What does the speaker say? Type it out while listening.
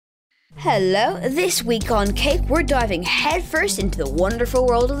Hello, this week on Cake we're diving headfirst into the wonderful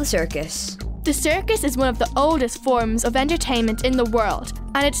world of the circus. The circus is one of the oldest forms of entertainment in the world,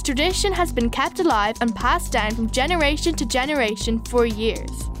 and its tradition has been kept alive and passed down from generation to generation for years.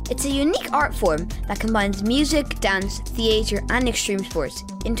 It's a unique art form that combines music, dance, theatre and extreme sports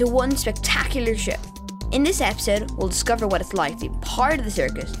into one spectacular show. In this episode, we'll discover what it's like to be part of the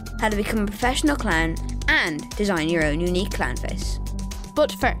circus, how to become a professional clown, and design your own unique clown face.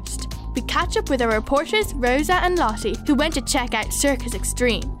 But first, we catch up with our reporters Rosa and Lottie, who went to check out Circus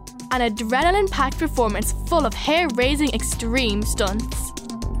Extreme, an adrenaline-packed performance full of hair-raising extreme stunts.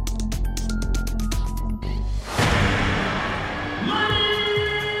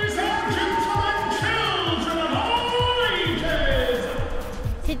 Ladies and gentlemen, children of all ages!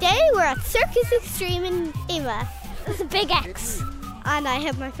 Today we're at Circus Extreme in Ima. It's a big X. And I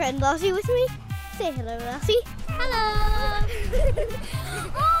have my friend Lottie with me. Say hello, Lottie. Hello!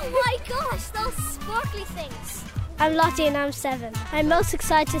 Oh my gosh, those sparkly things. I'm Lottie and I'm 7. I'm most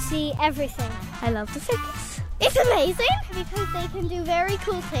excited to see everything. I love the circus. It's amazing because they can do very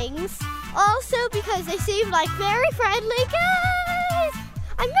cool things. Also because they seem like very friendly guys.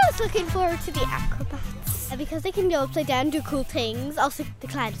 I'm most looking forward to the acrobats because they can go upside down and do cool things. Also the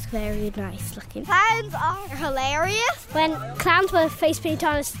clown is very nice looking. Clowns are hilarious. When clowns with face paint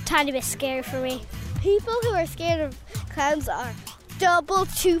on, it's a tiny bit scary for me. People who are scared of clowns are double,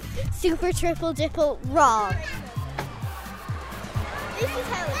 super, triple, dipple wrong. This is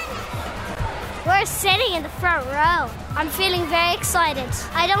how it is. We're sitting in the front row. I'm feeling very excited.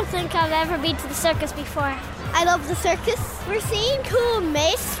 I don't think I've ever been to the circus before. I love the circus. We're seeing cool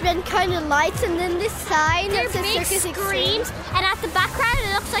mist and kind of lights, and then this sign that says Circus Extreme. And at the background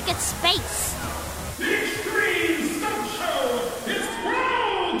it looks like it's space. The Extreme Stunt Show is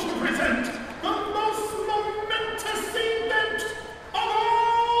proud to present the most momentous event of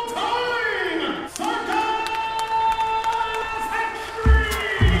all time! Circus Extreme!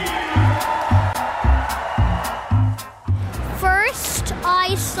 First,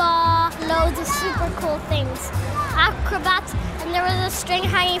 I saw loads of super cool things. Acrobats, and there was a string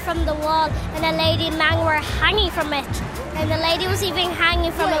hanging from the wall, and a lady and man were hanging from it. And the lady was even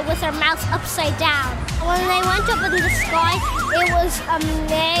hanging from it with her mouth upside down. When they went up in the sky, it was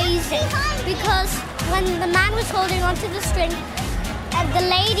amazing. Because when the man was holding onto the string, and the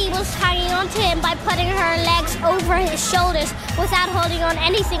lady was hanging onto him by putting her legs over his shoulders without holding on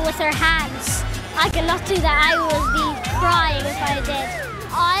anything with her hands. I cannot do that. I would be crying if I did.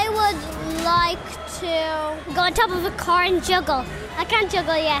 I would like to go on top of a car and juggle. I can't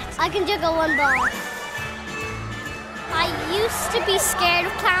juggle yet. I can juggle one ball. I used to be scared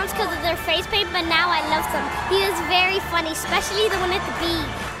of clowns because of their face paint, but now I love them. He is very funny, especially the one at the bee.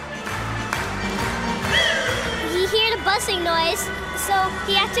 He heard a buzzing noise, so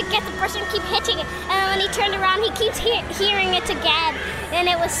he had to get the person and keep hitting it. And when he turned around, he keeps hearing it again. And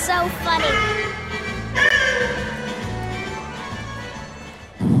it was so funny.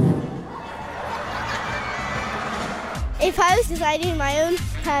 If I was designing my own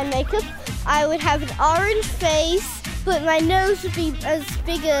clown makeup, I would have an orange face, but my nose would be as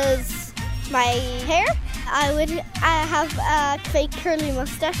big as my hair. I would have a fake curly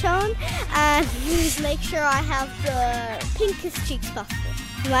mustache on and make sure I have the pinkest cheeks possible.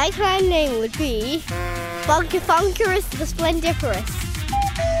 My clown name would be Bonkifonkerus the Splendiferous.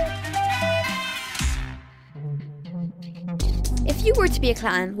 If you were to be a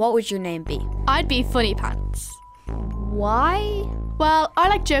clown, what would your name be? I'd be Funny Pants. Why? Well, I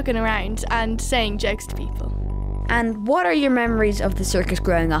like joking around and saying jokes to people. And what are your memories of the circus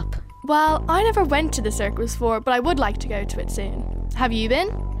growing up? Well, I never went to the circus before, but I would like to go to it soon. Have you been?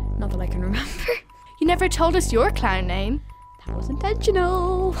 Not that I can remember. You never told us your clown name. That was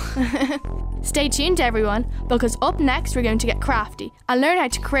intentional. Stay tuned, everyone, because up next we're going to get crafty and learn how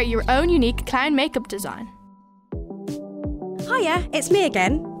to create your own unique clown makeup design. Hiya, it's me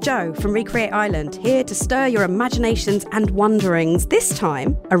again, Jo from Recreate Island, here to stir your imaginations and wonderings, this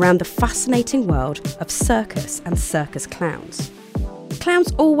time around the fascinating world of circus and circus clowns.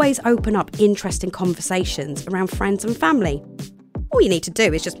 Clowns always open up interesting conversations around friends and family. All you need to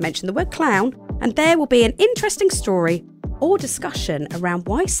do is just mention the word clown, and there will be an interesting story or discussion around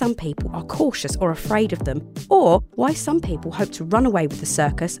why some people are cautious or afraid of them, or why some people hope to run away with the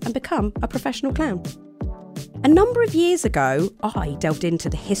circus and become a professional clown. A number of years ago, I delved into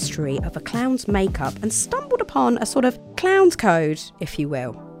the history of a clown's makeup and stumbled upon a sort of clown's code, if you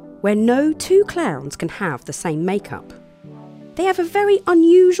will, where no two clowns can have the same makeup. They have a very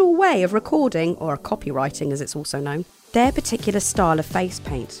unusual way of recording, or copywriting as it's also known, their particular style of face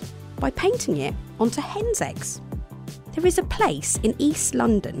paint by painting it onto hen's eggs. there is a place in East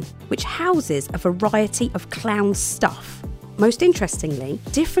London which houses a variety of clown stuff. Most interestingly,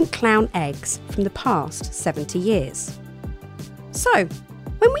 different clown eggs from the past 70 years. So,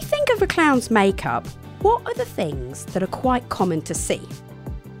 when we think of a clown's makeup, what are the things that are quite common to see?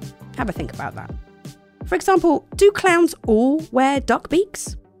 Have a think about that. For example, do clowns all wear duck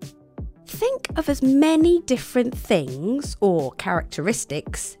beaks? Think of as many different things or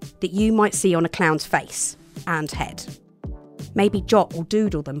characteristics that you might see on a clown's face and head. Maybe jot or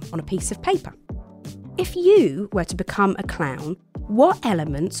doodle them on a piece of paper. If you were to become a clown, what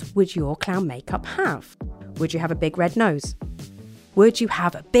elements would your clown makeup have? Would you have a big red nose? Would you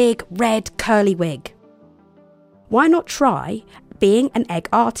have a big red curly wig? Why not try being an egg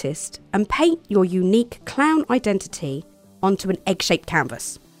artist and paint your unique clown identity onto an egg-shaped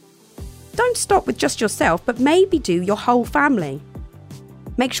canvas? Don't stop with just yourself, but maybe do your whole family.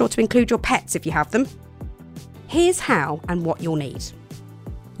 Make sure to include your pets if you have them. Here's how and what you'll need.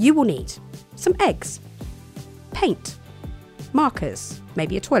 You will need some eggs, paint, markers,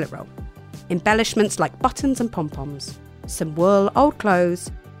 maybe a toilet roll, embellishments like buttons and pom-poms, some wool, old clothes,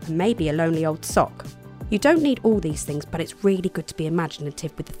 and maybe a lonely old sock. You don't need all these things, but it's really good to be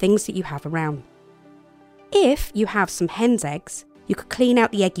imaginative with the things that you have around. If you have some hen's eggs, you could clean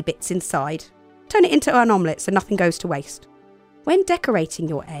out the eggy bits inside, turn it into an omelette so nothing goes to waste. When decorating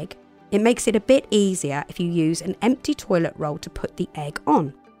your egg, it makes it a bit easier if you use an empty toilet roll to put the egg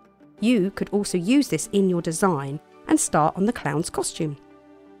on. You could also use this in your design and start on the clown's costume.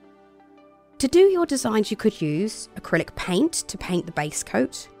 To do your designs, you could use acrylic paint to paint the base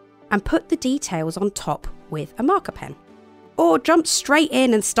coat and put the details on top with a marker pen. Or jump straight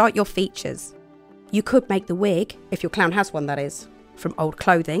in and start your features. You could make the wig, if your clown has one that is, from old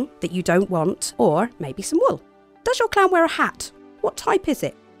clothing that you don't want, or maybe some wool. Does your clown wear a hat? What type is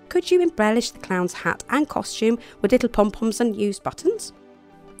it? Could you embellish the clown's hat and costume with little pom-poms and used buttons?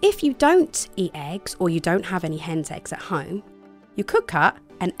 If you don't eat eggs or you don't have any hen's eggs at home, you could cut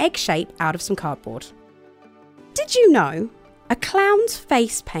an egg shape out of some cardboard. Did you know a clown's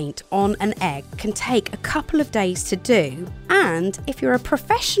face paint on an egg can take a couple of days to do, and if you're a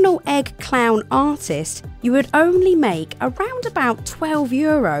professional egg clown artist, you would only make around about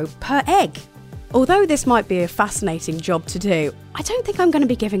 €12 per egg. Although this might be a fascinating job to do, I don't think I'm going to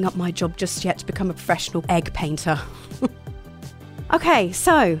be giving up my job just yet to become a professional egg painter. Okay,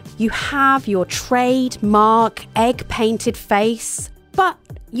 so you have your trademark egg painted face, but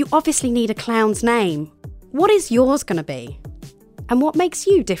you obviously need a clown's name. What is yours going to be? And what makes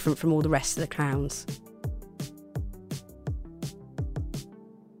you different from all the rest of the clowns?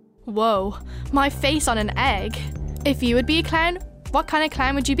 Whoa, my face on an egg. If you would be a clown, what kind of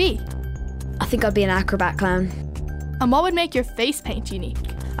clown would you be? I think I'd be an acrobat clown. And what would make your face paint unique?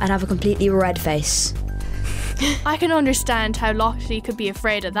 I'd have a completely red face. I can understand how Lottie could be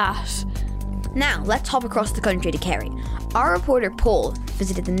afraid of that. Now, let's hop across the country to Kerry. Our reporter Paul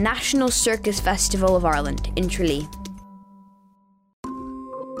visited the National Circus Festival of Ireland in Tralee.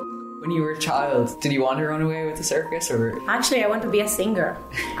 When you were a child, did you want to run away with the circus, or? Actually, I want to be a singer.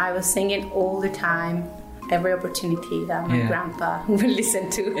 I was singing all the time, every opportunity that my grandpa would listen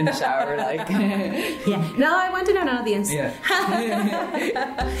to. In the shower, like? Yeah. No, I wanted an audience. Yeah.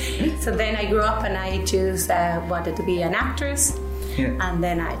 So then I grew up and I just wanted to be an actress. Yeah. And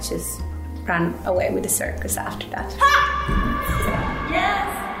then I just ran away with the circus after that.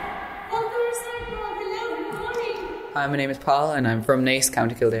 Yes! Hi, my name is Paul and I'm from Naas,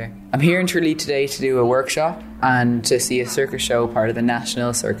 County Kildare. I'm here in Tralee today to do a workshop and to see a circus show part of the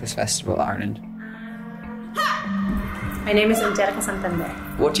National Circus Festival of Ireland. My name is Angelica Santander.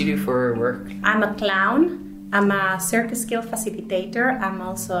 What do you do for work? I'm a clown. I'm a circus skill facilitator. I'm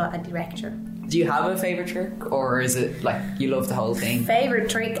also a director. Do you have a favourite trick, or is it like you love the whole thing? Favorite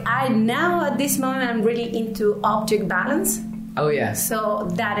trick? I now at this moment I'm really into object balance. Oh yeah. So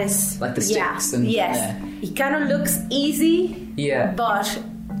that is like the sticks and yes. It kind of looks easy. Yeah. But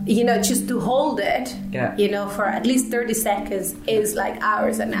just to hold it, for at least 30 seconds is like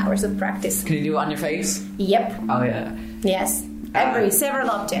hours and hours of practice. Can you do it on your face? Yep. Oh yeah. Yes. Several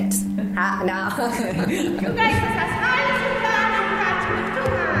objects. No. You guys must as high as you can and catch with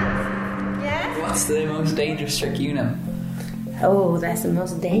 2 hands. Yes? What's the most dangerous trick you know? Oh, that's the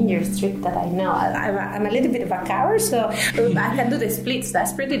most dangerous trick that I know. I'm a little bit of a coward, so I can do the splits.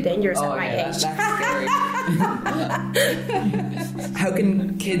 That's pretty dangerous at my age. That's scary. How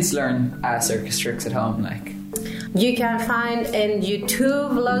can kids learn circus tricks at home? You can find in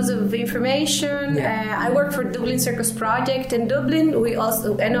YouTube lots of information. I work for Dublin Circus Project in Dublin. We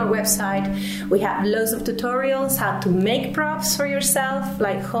also, on our website, we have loads of tutorials how to make props for yourself,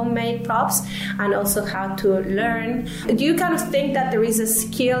 like homemade props, and also how to learn. Do you kind of think that there is a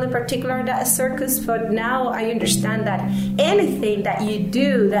skill in particular that is circus? But now I understand that anything that you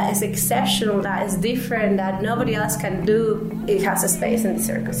do that is exceptional, that is different, that nobody else can do, it has a space in the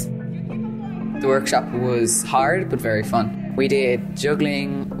circus. The workshop was hard but very fun. We did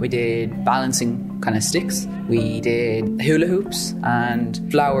juggling, we did balancing kind of sticks, we did hula hoops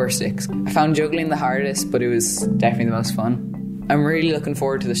and flower sticks. I found juggling the hardest, but it was definitely the most fun. I'm really looking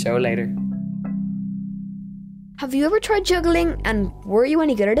forward to the show later. Have you ever tried juggling, and were you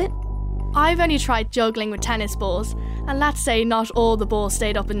any good at it? I've only tried juggling with tennis balls, and let's say not all the balls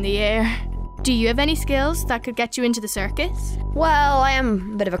stayed up in the air. Do you have any skills that could get you into the circus? Well, I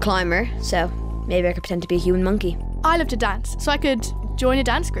am a bit of a climber, so maybe I could pretend to be a human monkey. I love to dance, so I could join a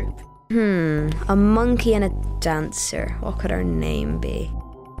dance group. A monkey and a dancer. What could our name be?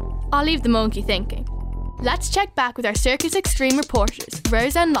 I'll leave the monkey thinking. Let's check back with our Circus Extreme reporters,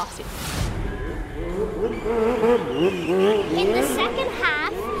 Rosa and Lottie. In the second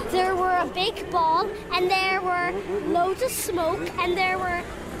half, there were a big ball, and there were loads of smoke, and there were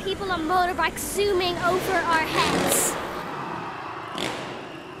people on motorbikes zooming over our heads.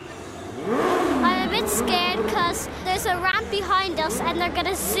 I'm a bit scared because there's a ramp behind us and they're going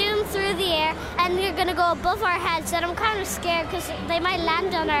to zoom through the air and they're going to go above our heads, and I'm kind of scared because they might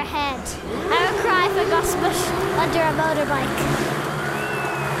land on our head. I would cry if I got smushed under a motorbike.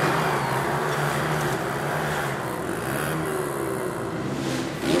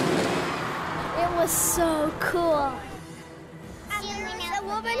 It was so cool. A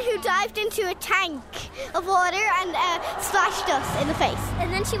woman who dived into a tank of water and splashed us in the face.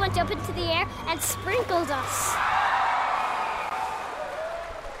 And then she went up into the air and sprinkled us.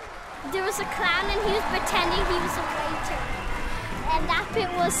 There was a clown and he was pretending he was a waiter. And that bit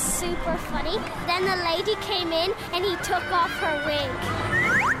was super funny. Then the lady came in and he took off her wig.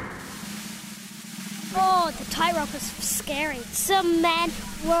 Oh, the tightrope was scary. Some men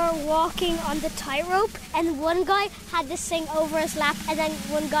were walking on the tightrope, and one guy had this thing over his lap, and then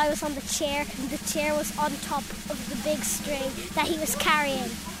one guy was on the chair, and the chair was on top of the big string that he was carrying.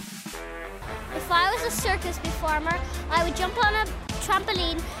 If I was a circus performer, I would jump on a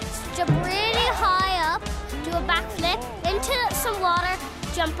trampoline, jump really high up, do a backflip into some water,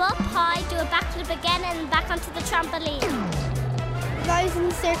 jump up high, do a backflip again, and back onto the trampoline. If I was in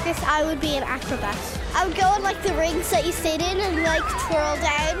the circus, I would be an acrobat. I would go on like the rings that you sit in and like twirl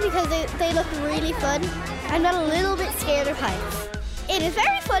down because they look really fun. I'm not a little bit scared of heights. It is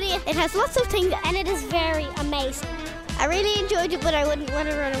very funny, it has lots of things, and it is very amazing. I really enjoyed it, but I wouldn't want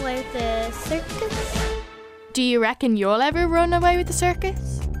to run away with the circus. Do you reckon you'll ever run away with the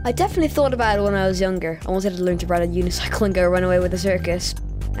circus? I definitely thought about it when I was younger. I wanted to learn to ride a unicycle and go run away with the circus.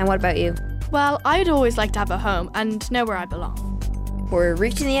 And what about you? Well, I'd always like to have a home and know where I belong. We're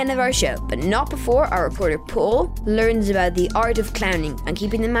reaching the end of our show, but not before our reporter Paul learns about the art of clowning and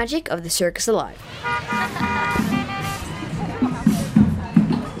keeping the magic of the circus alive.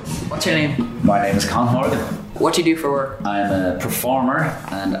 What's your name? My name is Conhorg. What do you do for work? I'm a performer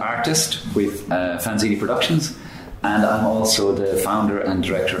and artist with Fanzini Productions, and I'm also the founder and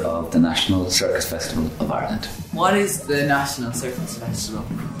director of the National Circus Festival of Ireland. What is the National Circus Festival?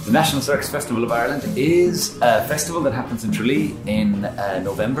 The National Circus Festival of Ireland is a festival that happens in Tralee in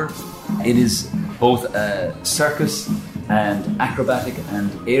November. It is both a circus and acrobatic and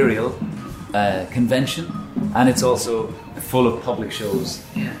aerial convention, and it's also full of public shows,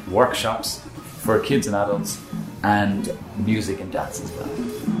 workshops for kids and adults, and music and dance as well.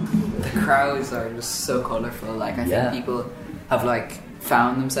 The crowds are just so colourful. Like I think people have like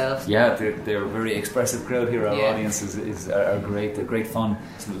found themselves. Yeah, they're a very expressive crowd here. Our audience are great. They're great fun.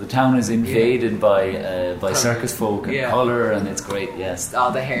 So the town is invaded by circus folk and colour, and it's great. Yes,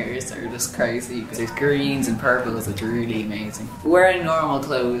 all the hairs are just crazy. There's greens and purples. It's really amazing. Wearing normal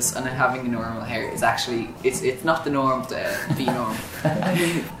clothes and having normal hair is actually it's not the norm to be normal.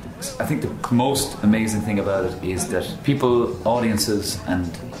 I think the most amazing thing about it is that people, audiences and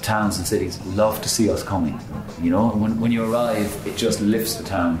towns and cities love to see us coming. You know, when you arrive, it just lifts the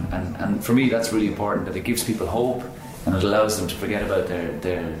town, and for me that's really important, that it gives people hope and it allows them to forget about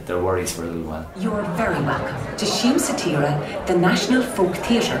their worries for a little while. You're very welcome to Shim Satira, the National Folk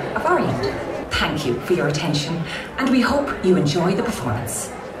Theatre of Ireland. Thank you for your attention, and we hope you enjoy the performance.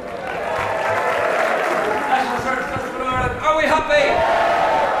 National Circus Festival of Ireland, are we happy?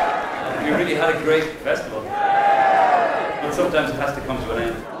 We really had a great festival, but sometimes it has to come to an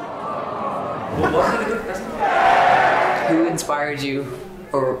end. Well, wasn't it a good festival? Who inspired you,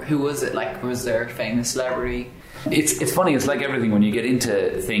 or who was it? Like, was there a famous celebrity? It's funny, it's like everything. When you get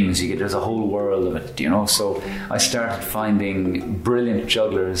into things, there's a whole world of it, So I started finding brilliant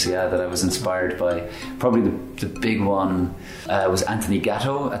jugglers, that I was inspired by. Probably the big one was Anthony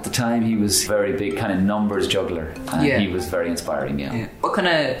Gatto at the time. He was a very big kind of numbers juggler, and he was very inspiring, What kind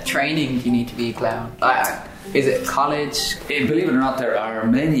of training do you need to be a clown? Is it college? Believe it or not, there are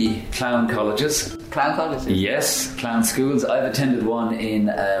many clown colleges. Clown colleges? Yes, clown schools. I've attended one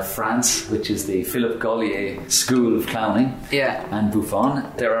in France, which is the Philippe Gaulier School of Clowning and Buffon.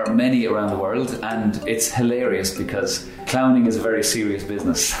 There are many around the world, and it's hilarious because clowning is a very serious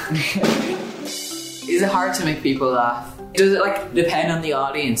business. Is it hard to make people laugh? Does it depend on the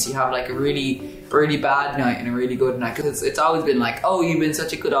audience? You have a really bad night and a really good night, because it's always been oh, you've been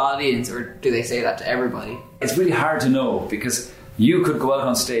such a good audience, or do they say that to everybody? It's really hard to know, because you could go out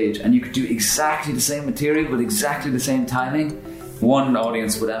on stage and you could do exactly the same material with exactly the same timing. One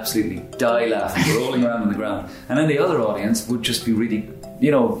audience would absolutely die laughing, rolling around on the ground, and then the other audience would just be really,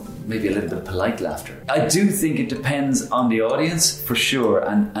 maybe a little bit of polite laughter. I do think it depends on the audience, for sure.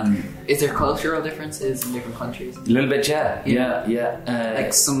 And is there cultural differences in different countries? A little bit, yeah.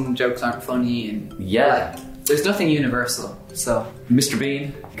 Some jokes aren't funny, and there's nothing universal. So Mr.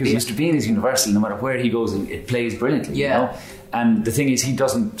 Bean, because Mr. Bean is universal. No matter where he goes, it plays brilliantly. And the thing is, he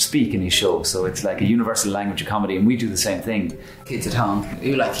doesn't speak in his show, so it's like a universal language of comedy, and we do the same thing. Kids at home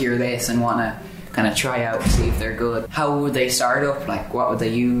who hear this and want to kind of try out and see if they're good. How would they start up? What would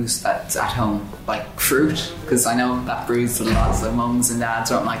they use at home? Fruit? Because I know that brews to lots of mums and dads,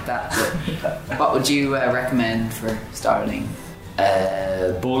 something like that. But what would you recommend for starting?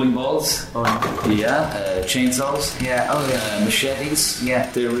 Bowling balls. Chainsaws. Machetes.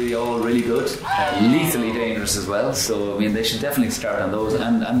 They're really all really good. Lethally dangerous as well. So they should definitely start on those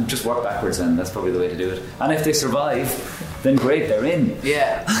and just work backwards, and that's probably the way to do it. And if they survive, then great, they're in.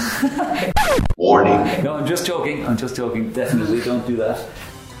 Warning. No, I'm just joking. Definitely don't do that.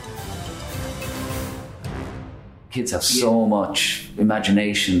 Kids have so much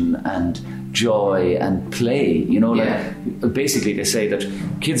imagination and joy and play, basically they say that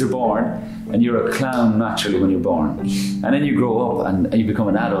kids are born and you're a clown naturally when you're born, and then you grow up and you become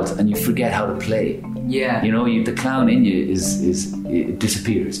an adult and you forget how to play. The clown in you it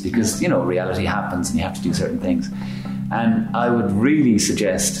disappears because reality happens and you have to do certain things. And I would really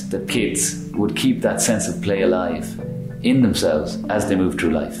suggest that kids would keep that sense of play alive in themselves as they move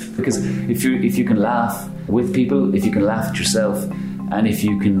through life, because if you can laugh with people, if you can laugh at yourself, and if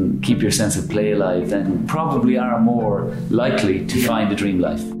you can keep your sense of play alive, then you probably are more likely to find a dream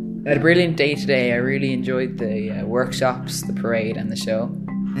life. I had a brilliant day today. I really enjoyed the workshops, the parade and the show.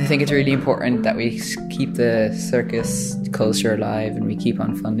 I think it's really important that we keep the circus culture alive and we keep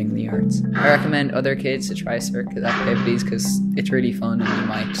on funding the arts. I recommend other kids to try circus activities because it's really fun and you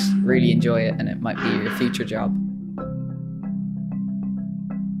might really enjoy it, and it might be your future job.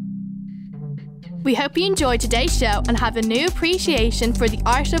 We hope you enjoyed today's show and have a new appreciation for the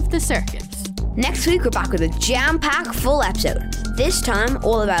art of the circus. Next week, we're back with a jam-packed full episode. This time,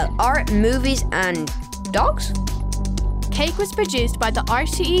 all about art, movies, and dogs? Cake was produced by the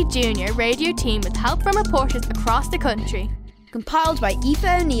RTE Junior radio team with help from reporters across the country. Compiled by Aoife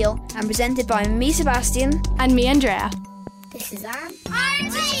O'Neill and presented by me, Sebastian. And me, Andrea. This is our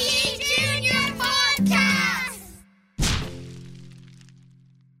RTE